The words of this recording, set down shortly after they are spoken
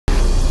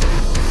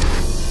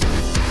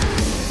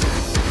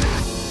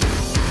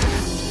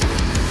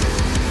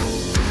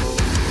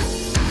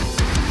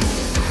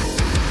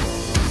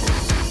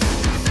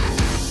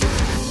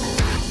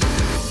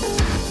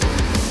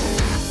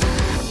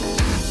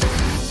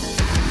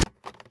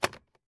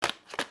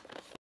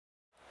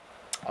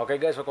Okay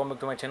guys, welcome back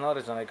to my channel.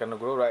 It's gonna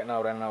grow right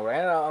now.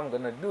 I'm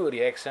gonna do a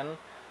reaction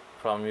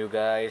from you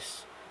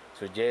guys,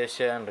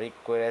 suggestion,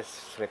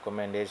 requests,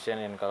 recommendation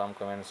in column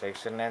comment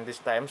section, and this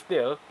time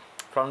still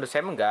from the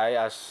same guy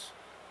as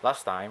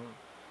last time,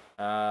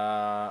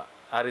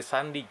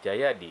 Arisandi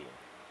Jayadi,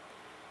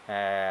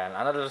 and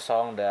another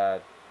song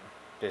that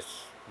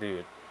this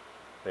dude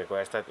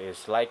requested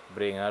is Like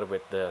Bringer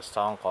with the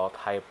song called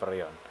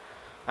Hyperion.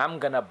 I'm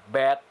gonna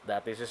bet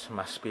that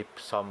must be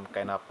some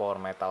kind of power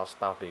metal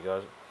stuff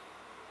because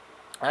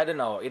I don't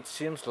know. It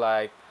seems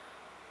like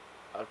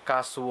a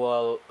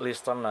casual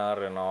listener,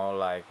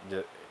 like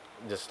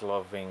just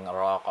loving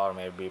rock or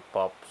maybe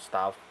pop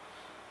stuff.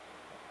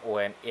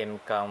 When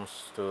it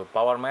comes to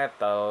power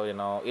metal,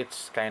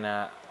 it's kind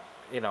of,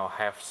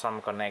 have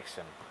some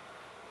connection.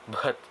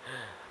 But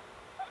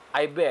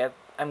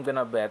I'm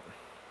gonna bet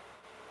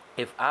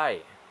if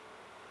I,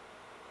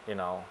 you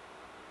know,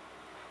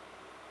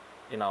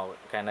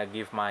 kind of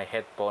give my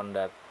headphone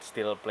that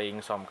still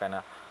playing some kind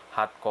of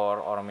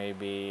hardcore or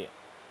maybe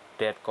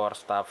deathcore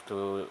stuff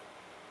to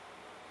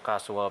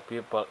casual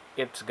people,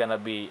 it's gonna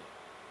be,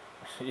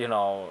 you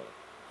know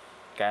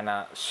kind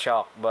of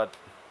shock. But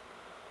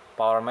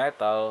power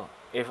metal,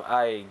 if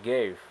I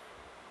gave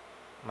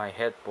my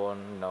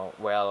headphone,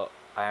 well,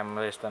 I'm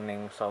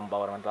listening some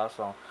power metal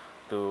song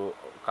to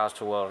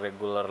casual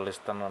regular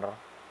listener,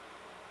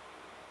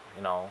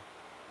 you know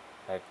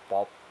like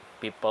pop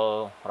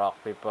people, rock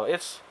people,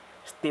 it's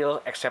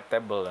still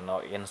acceptable,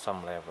 in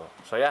some level.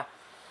 So yeah,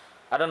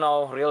 I don't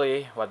know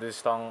really what this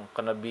song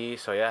gonna be.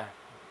 So yeah,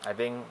 I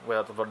think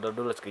without further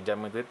ado, let's get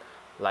jump into it.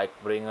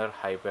 Like Bringer,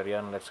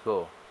 Hyperion, let's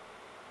go.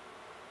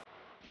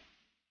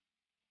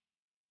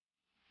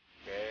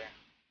 Okay,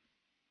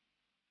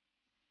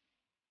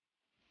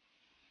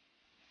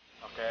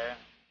 okay,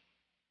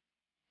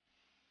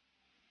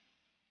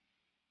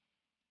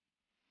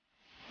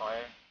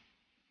 okay.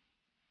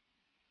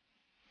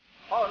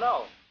 Oh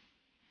no,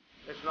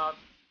 it's not.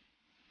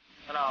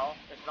 No,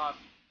 it's not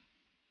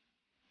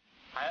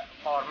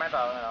power metal.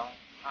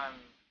 I'm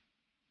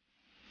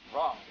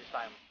wrong this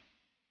time.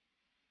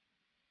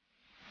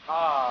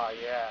 Ah,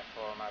 yeah,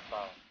 power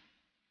metal.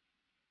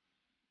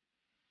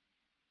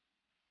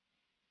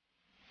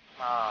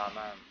 Ah,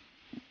 man.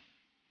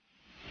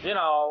 You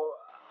know,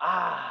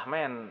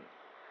 man,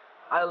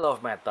 I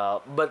love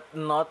metal, but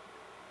not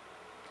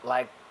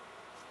like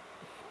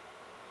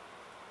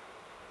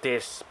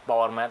this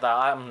power metal.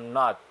 I'm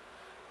not.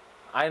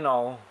 I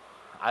know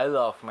I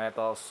love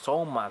metal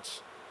so much,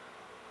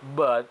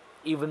 but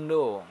even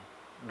though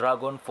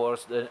Dragon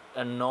Force, the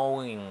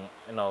knowing,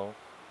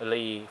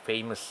 really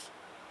famous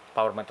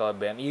power metal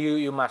band,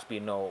 you must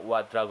be know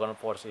what Dragon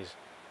Force is.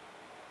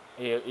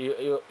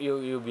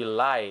 You be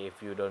lie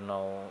if you don't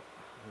know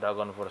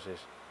Dragon Force is.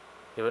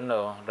 Even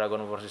though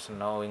Dragon Force is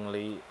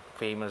knowingly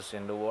famous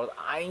in the world,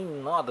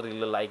 I'm not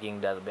really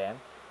liking that band,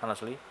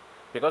 honestly,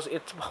 because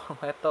it's power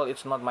metal.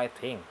 It's not my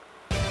thing.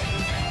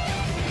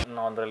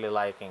 Not really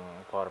liking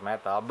power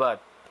metal,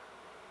 but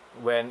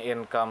when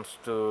it comes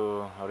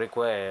to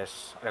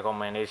request,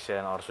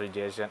 recommendation, or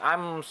suggestion,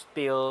 I'm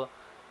still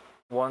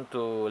want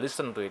to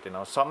listen to it.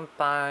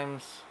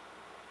 Sometimes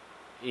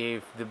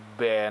if the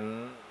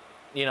band,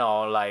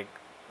 like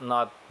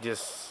not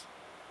just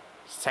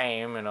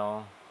same,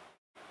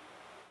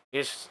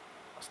 is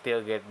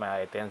still get my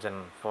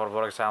attention.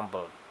 For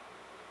example,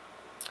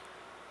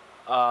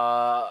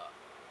 uh,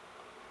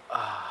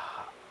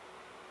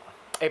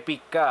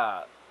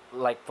 Epica,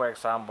 like for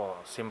example,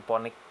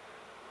 symphonic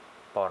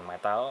power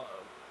metal,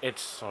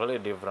 it's really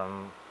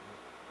different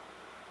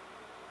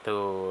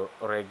to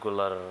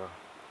regular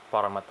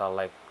power metal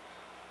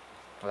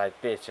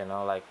like this,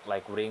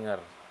 like Ringer.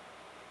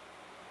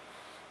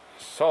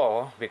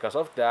 So because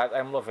of that,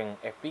 I'm loving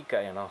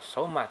Epica,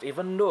 so much.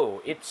 Even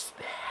though it's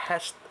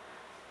has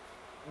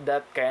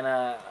that kind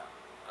of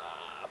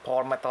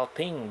power metal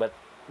thing, but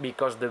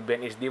because the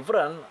band is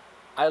different,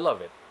 I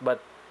love it.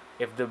 But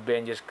if the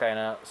band is kind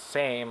of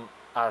same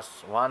as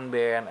one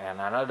band and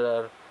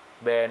another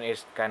band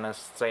is kind of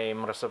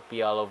same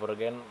recipe all over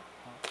again,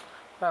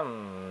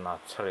 I'm not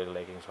really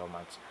liking so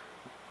much.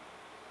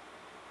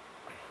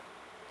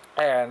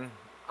 And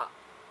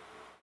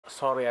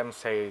sorry, I'm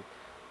saying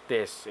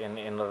this in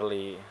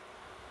early,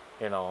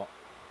 you know,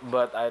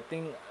 but I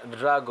think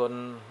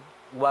Dragon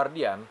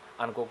Guardian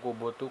and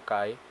Kokubo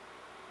Tukai,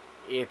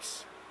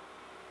 it's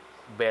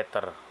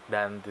better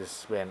than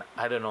this band.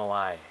 I don't know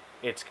why.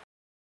 It's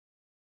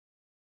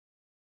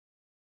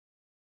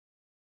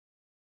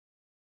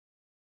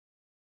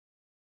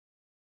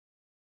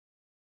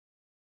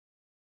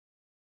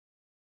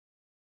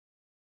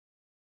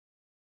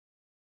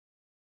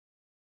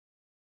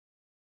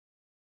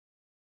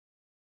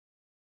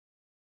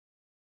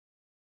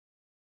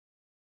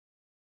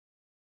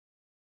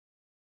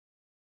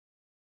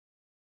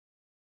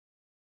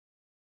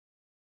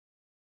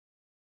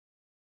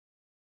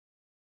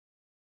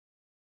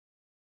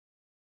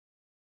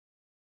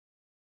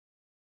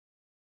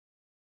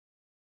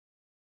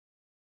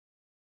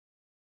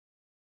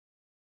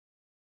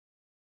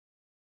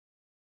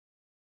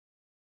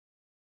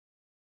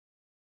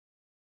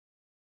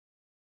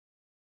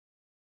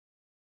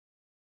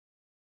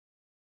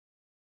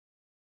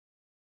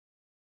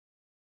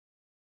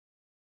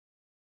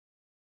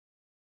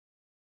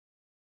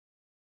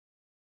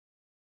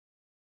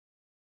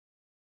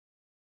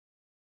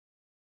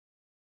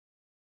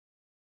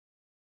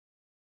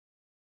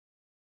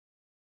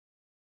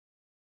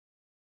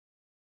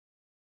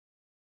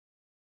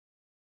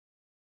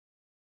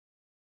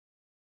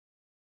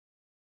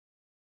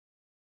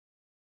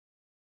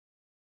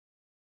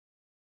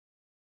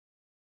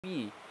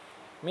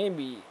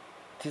maybe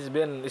this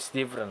band is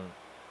different.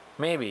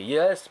 Maybe,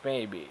 yes,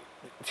 maybe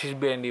this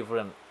band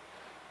different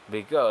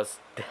because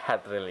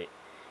that really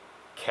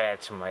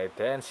catch my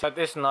attention. But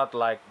it's not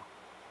like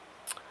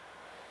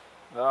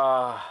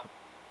uh,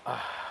 I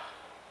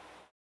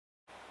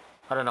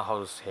don't know how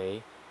to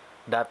say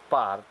that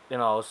part.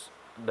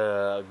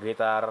 The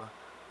guitar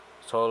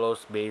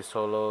solos, bass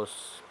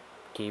solos,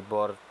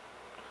 keyboard,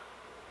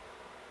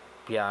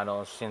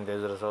 piano,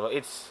 synthesizer solo.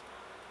 It's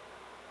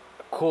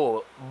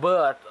cool,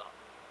 but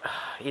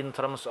in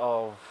terms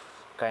of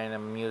kind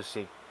of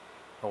music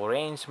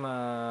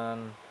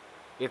arrangement,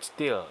 it's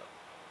still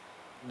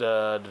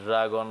the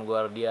Dragon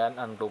Guardian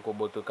and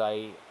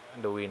Tokobotukai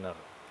the winner.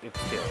 It's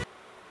still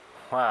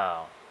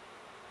wow,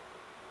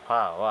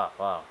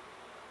 wow,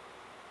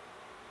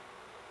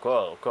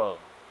 cool,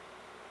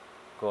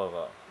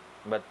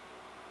 but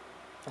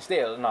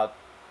still not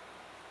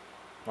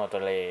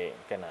really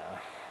kind of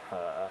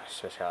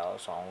special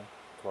song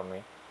for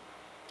me.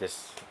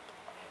 Just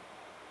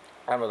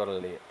I'm not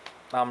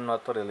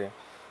really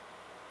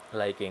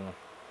liking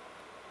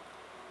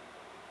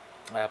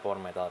power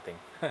metal thing.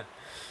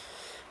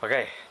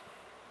 Okay,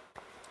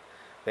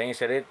 thanks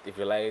for it. If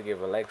you like it,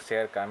 give a like,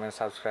 share, comment,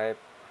 subscribe,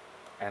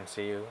 and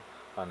see you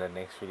on the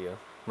next video.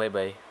 Bye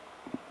bye.